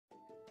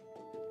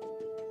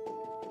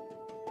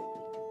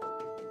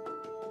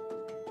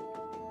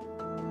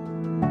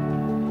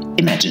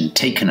Imagine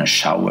taking a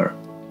shower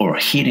or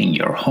heating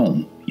your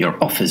home, your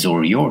office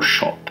or your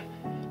shop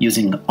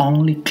using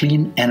only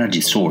clean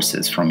energy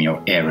sources from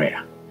your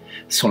area.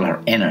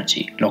 Solar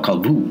energy, local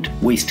wood,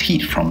 waste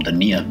heat from the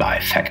nearby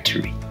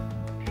factory.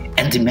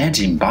 And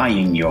imagine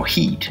buying your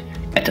heat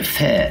at a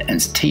fair and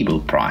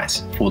stable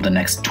price for the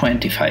next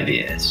 25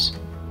 years.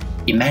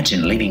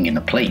 Imagine living in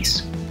a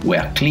place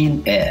where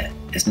clean air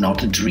is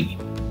not a dream.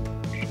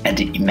 And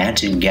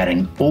imagine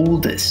getting all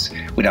this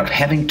without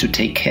having to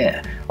take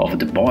care of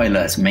the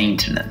boiler's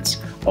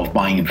maintenance, of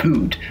buying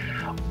wood,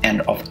 and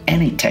of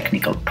any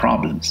technical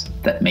problems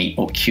that may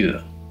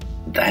occur.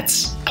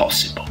 That's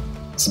possible.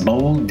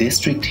 Small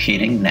district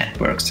heating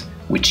networks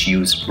which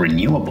use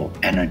renewable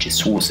energy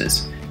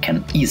sources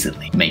can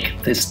easily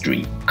make this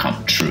dream come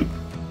true.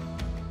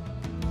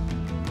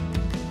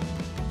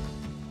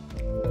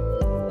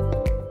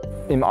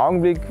 Im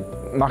Augenblick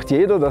macht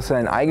jeder das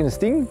sein eigenes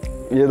Ding.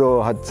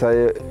 Jeder hat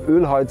seine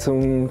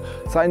Ölheizung,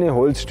 seine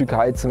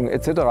Holzstückheizung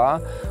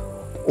etc.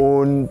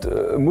 und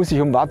muss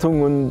sich um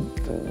Wartung und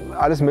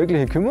alles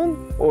Mögliche kümmern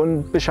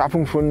und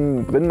Beschaffung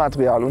von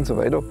Brennmaterial und so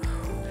weiter.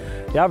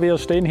 Ja, wir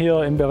stehen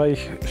hier im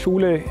Bereich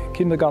Schule,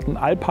 Kindergarten,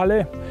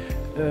 Albhalle.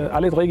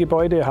 Alle drei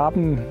Gebäude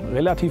haben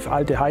relativ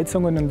alte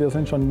Heizungen und wir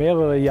sind schon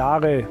mehrere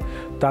Jahre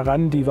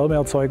daran, die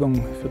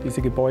Wärmeerzeugung für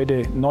diese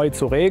Gebäude neu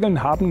zu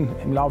regeln, haben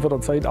im Laufe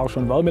der Zeit auch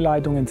schon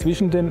Wärmeleitungen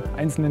zwischen den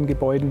einzelnen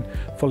Gebäuden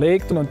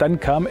verlegt und dann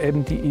kam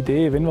eben die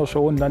Idee, wenn wir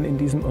schon dann in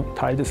diesem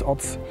Teil des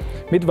Orts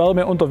mit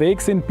Wärme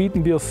unterwegs sind,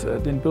 bieten wir es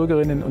den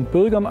Bürgerinnen und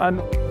Bürgern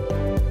an.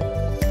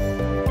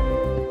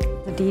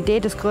 Die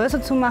Idee, das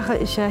größer zu machen,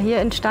 ist ja hier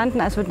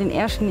entstanden, als wir den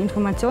ersten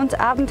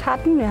Informationsabend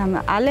hatten. Wir haben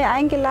ja alle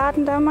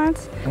eingeladen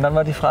damals. Und dann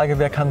war die Frage,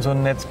 wer kann so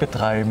ein Netz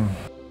betreiben?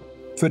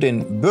 Für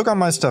den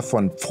Bürgermeister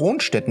von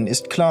Frohnstetten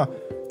ist klar,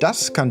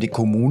 das kann die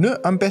Kommune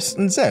am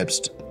besten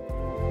selbst.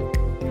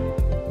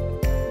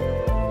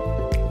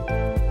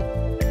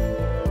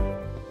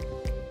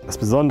 Das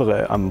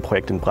Besondere am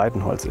Projekt in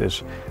Breitenholz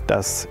ist,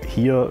 dass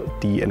hier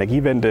die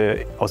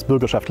Energiewende aus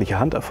bürgerschaftlicher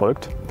Hand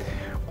erfolgt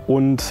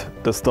und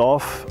das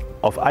Dorf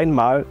auf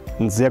einmal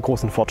einen sehr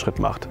großen Fortschritt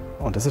macht.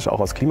 Und das ist auch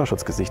aus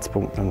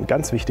Klimaschutzgesichtspunkten ein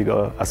ganz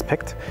wichtiger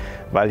Aspekt,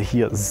 weil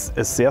hier es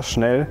sehr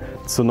schnell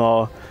zu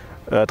einer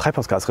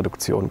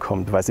Treibhausgasreduktion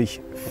kommt, weil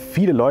sich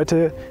viele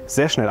Leute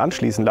sehr schnell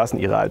anschließen lassen,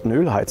 ihre alten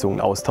Ölheizungen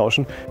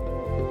austauschen.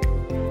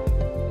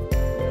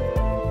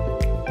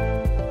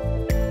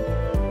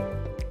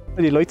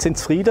 Die Leute sind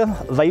zufrieden,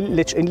 weil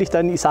letztendlich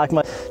dann, ich sage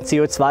mal,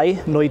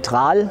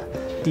 CO2-neutral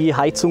die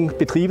Heizung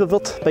betrieben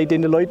wird bei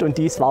den Leuten und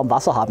die das warme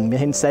Wasser haben. Wir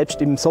haben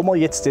selbst im Sommer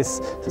jetzt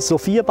das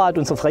Sophiabad,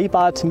 unser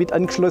Freibad, mit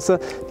angeschlossen,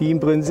 die im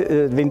Prinzip,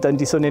 wenn dann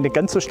die Sonne nicht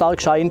ganz so stark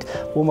scheint,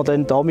 wo man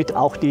dann damit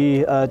auch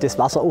das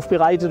Wasser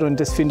aufbereitet und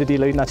das finden die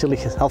Leute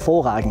natürlich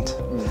hervorragend,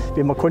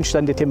 wenn man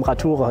konstante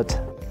Temperaturen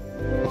hat.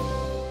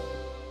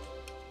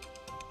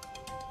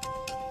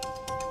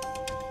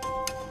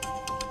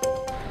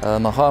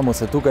 Nahajamo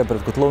se tukaj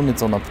pred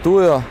kotlovnico na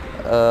Ptuju,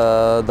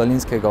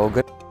 daljinskega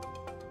ogrevanja.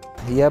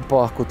 Je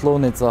pa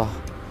kotlovnica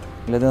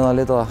glede na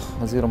leta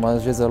oziroma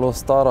že zelo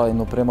stara in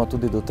oprema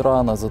tudi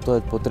dotrajana, zato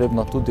je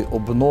potrebna tudi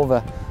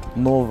obnove,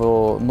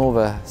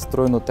 nove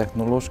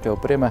strojno-tehnološke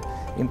opreme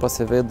in pa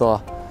seveda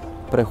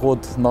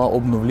prehod na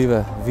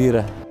obnovljive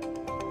vire.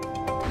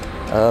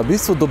 V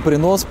bistvu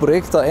doprinos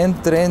projekta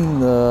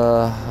ENTRAIN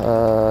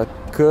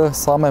k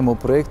samemu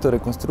projektu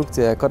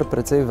rekonstrukcije je kar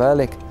precej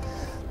velik.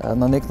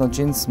 Na nek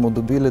način smo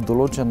dobili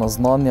določena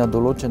znanja,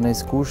 določene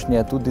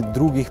izkušnje tudi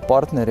drugih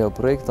partnerjev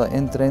projekta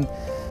ENTRAIN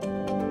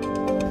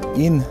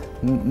in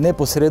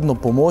neposredno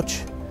pomoč,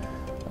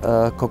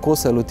 kako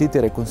se lotiti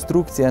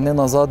rekonstrukcije, ne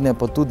nazadnje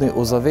pa tudi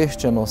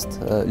ozaveščenost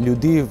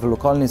ljudi v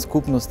lokalni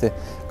skupnosti,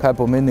 kaj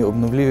pomeni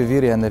obnovljivi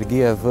viri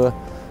energije v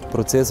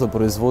procesu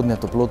proizvodnje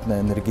toplotne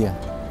energije.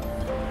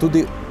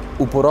 Tudi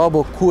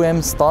uporabo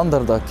QM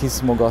standarda, ki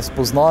smo ga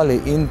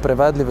spoznali in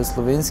prevedli v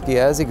slovenski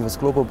jezik v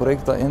sklopu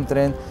projekta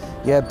ENTRAIN,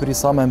 je pri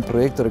samem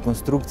projektu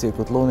rekonstrukcije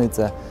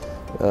kotlovnice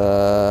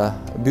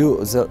bil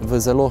v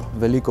zelo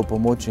veliko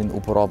pomoč in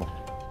uporabo.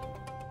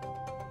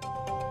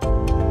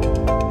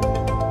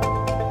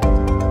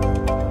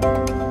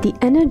 The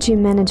Energy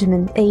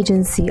Management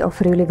Agency of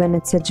Friuli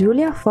Venezia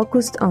Giulia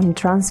focused on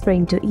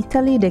transferring to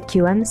Italy the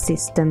QM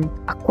system,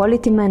 a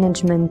quality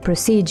management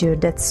procedure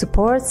that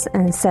supports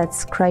and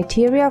sets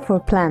criteria for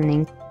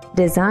planning,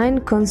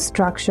 design,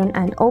 construction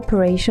and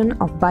operation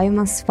of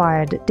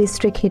biomass-fired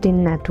district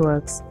heating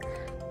networks.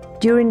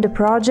 During the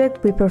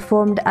project, we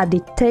performed a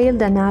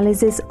detailed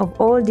analysis of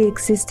all the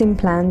existing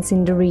plants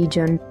in the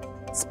region,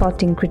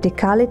 spotting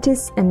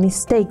criticalities and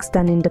mistakes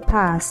done in the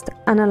past,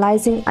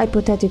 analyzing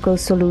hypothetical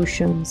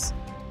solutions.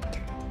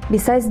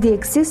 Besides the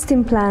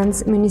existing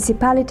plans,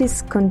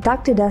 municipalities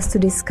contacted us to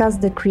discuss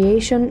the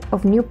creation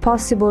of new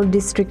possible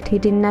district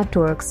heating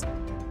networks.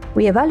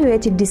 We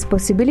evaluated this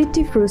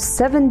possibility through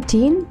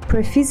 17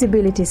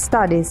 pre-feasibility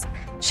studies,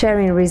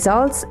 sharing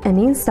results and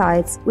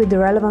insights with the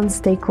relevant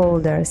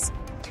stakeholders.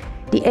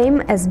 The aim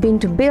has been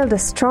to build a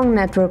strong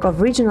network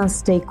of regional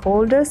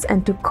stakeholders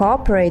and to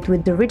cooperate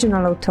with the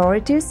regional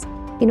authorities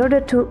in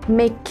order to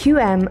make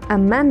QM a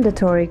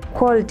mandatory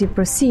quality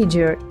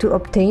procedure to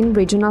obtain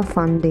regional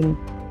funding.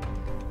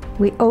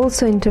 We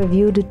also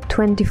interviewed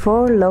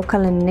 24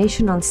 local and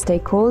national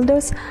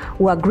stakeholders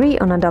who agree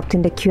on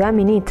adopting the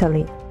QM in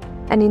Italy.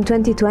 And in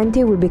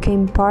 2020 we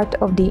became part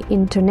of the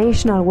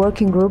International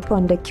Working Group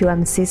on the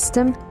QM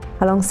system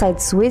alongside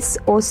Swiss,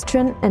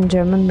 Austrian and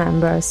German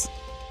members.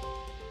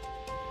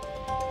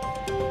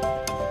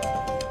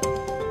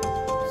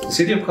 The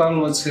city of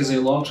Karlovac has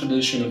a long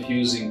tradition of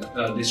using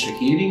district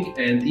heating,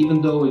 and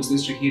even though its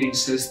district heating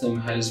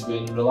system has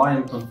been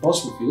reliant on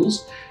fossil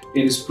fuels,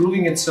 it is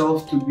proving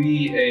itself to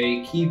be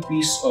a key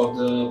piece of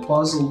the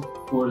puzzle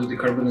for the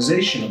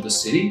decarbonization of the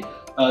city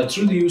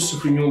through the use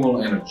of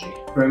renewable energy,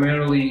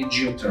 primarily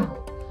geothermal.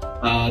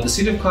 The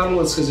city of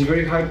Karlovac has a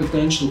very high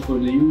potential for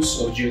the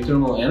use of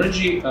geothermal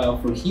energy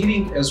for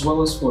heating as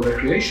well as for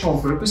recreational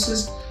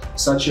purposes,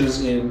 such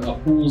as in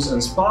pools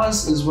and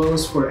spas, as well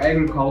as for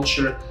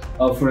agriculture,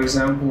 for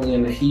example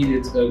in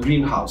heated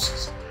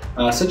greenhouses.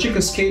 Such a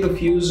cascade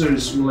of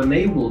users will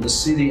enable the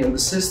city and the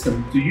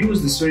system to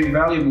use this very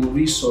valuable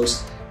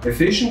resource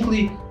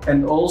efficiently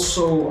and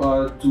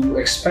also to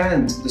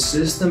expand the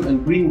system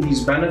and bring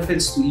these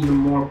benefits to even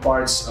more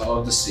parts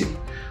of the city.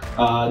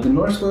 The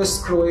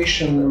Northwest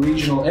Croatian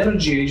Regional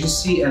Energy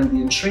Agency and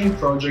the ENTRAIN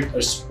project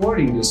are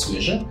supporting this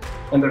vision,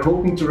 and they're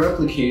hoping to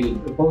replicate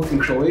it both in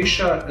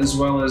Croatia as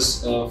well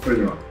as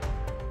further on.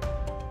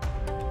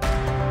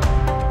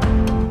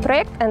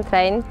 Projekt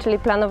ENTRAIN, czyli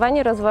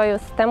planowanie rozwoju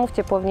systemów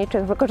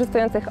ciepłowniczych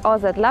wykorzystujących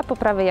OZE dla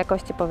poprawy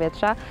jakości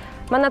powietrza,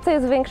 ma na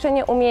celu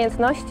zwiększenie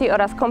umiejętności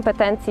oraz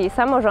kompetencji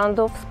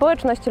samorządów,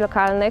 społeczności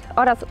lokalnych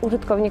oraz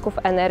użytkowników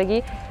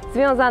energii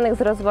związanych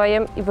z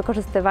rozwojem i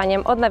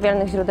wykorzystywaniem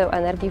odnawialnych źródeł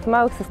energii w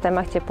małych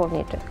systemach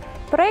ciepłowniczych.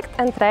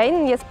 Projekt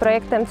ENTRAIN jest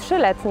projektem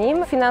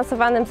 3-letnim,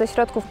 finansowanym ze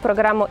środków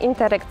programu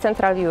Interreg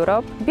Central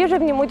Europe. Bierze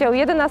w nim udział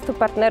 11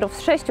 partnerów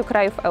z 6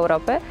 krajów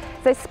Europy,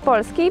 zaś z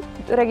Polski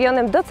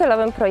regionem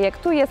docelowym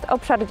projektu jest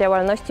obszar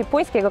działalności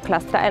puńskiego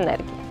klastra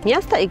energii.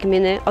 Miasta i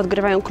gminy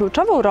odgrywają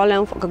kluczową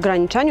rolę w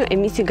ograniczaniu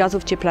emisji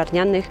gazów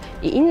cieplarnianych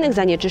i innych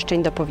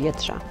zanieczyszczeń do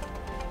powietrza.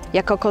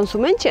 Jako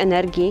konsumenci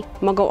energii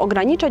mogą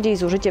ograniczać jej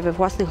zużycie we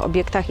własnych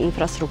obiektach i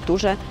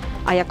infrastrukturze,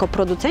 a jako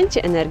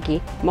producenci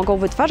energii mogą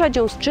wytwarzać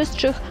ją z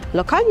czystszych,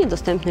 lokalnie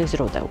dostępnych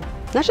źródeł.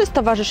 Nasze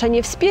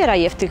stowarzyszenie wspiera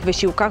je w tych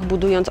wysiłkach,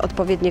 budując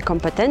odpowiednie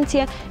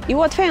kompetencje i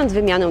ułatwiając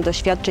wymianę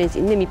doświadczeń z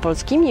innymi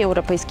polskimi i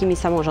europejskimi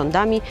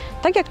samorządami,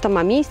 tak jak to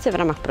ma miejsce w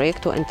ramach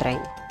projektu ENTRAIN.